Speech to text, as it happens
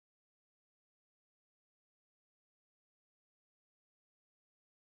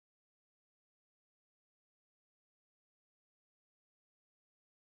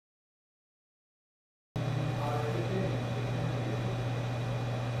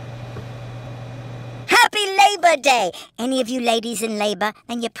Labour Day. Any of you ladies in labour,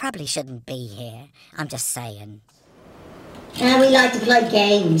 then you probably shouldn't be here. I'm just saying. We like to play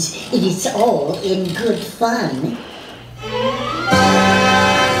games. It is all in good fun.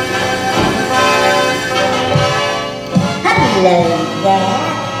 Hello there.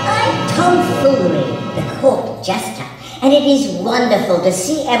 I'm Tom Foolery, the court jester, and it is wonderful to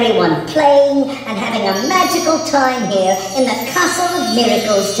see everyone playing and having a magical time here in the Castle of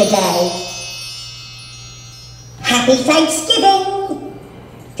Miracles today. Happy Thanksgiving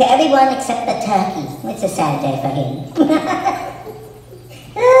to everyone except the turkey. It's a sad day for him.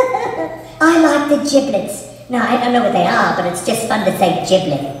 I like the giblets. No, I don't know what they are, but it's just fun to say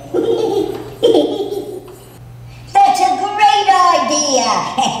giblet. That's a great idea!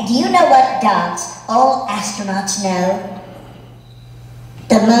 Do you know what dance all astronauts know?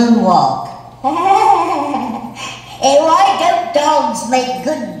 The moonwalk. Why don't dogs make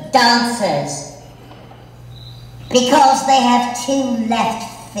good dancers? Because they have 2 left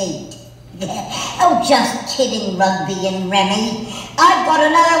feet. Oh, just kidding, Rugby and Remy. I've got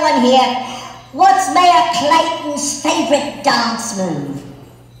another one here. What's Mayor Clayton's favourite dance move?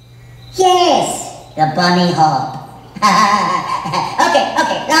 Yes, the bunny hop. Okay,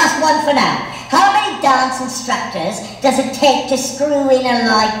 last one for now. How many dance instructors does it take to screw in a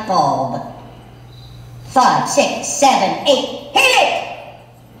light bulb? 5, 6, 7, 8. Hit it!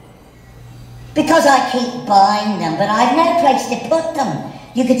 Because I keep buying them, but I've no place to put them.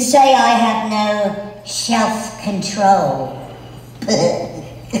 You could say I have no self-control.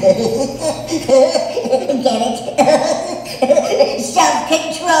 Get it?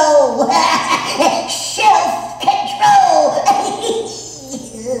 Self-control! Self-control!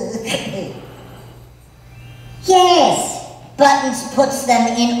 Yes, Buttons puts them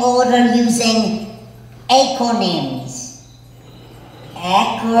in order using acronyms.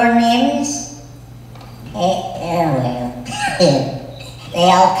 Acronyms? Well,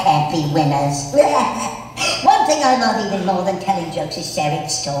 they all can't be winners. One thing I love even more than telling jokes is sharing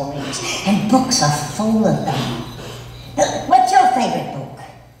stories, and books are full of them. What's your favourite book?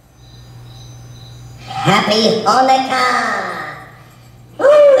 Happy Hanukkah!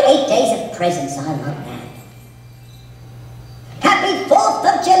 Ooh, 8 days of presents, I love that. Happy 4th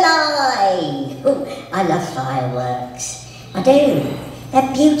of July! Ooh, I love fireworks. I do.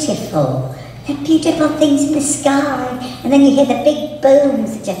 They're beautiful. They're beautiful things in the sky, and then you hear the big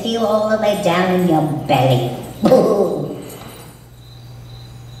booms that you feel all the way down in your belly. Ooh.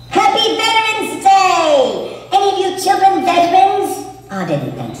 Happy Veterans Day! Any of you children veterans? I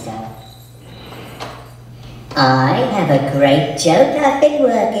didn't think so. I have a great joke I've been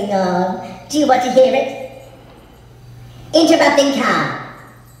working on. Do you want to hear it? Interrupting car.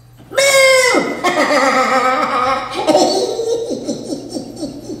 Moo!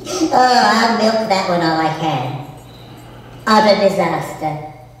 Oh, I'll milk that one all I can. Utter disaster.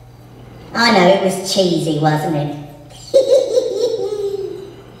 I know, it was cheesy, wasn't it?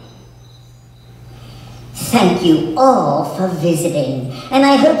 Thank you all for visiting, and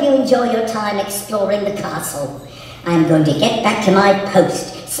I hope you enjoy your time exploring the castle. I'm going to get back to my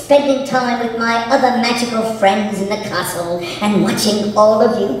post, spending time with my other magical friends in the castle and watching all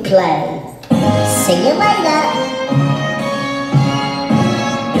of you play. See you later.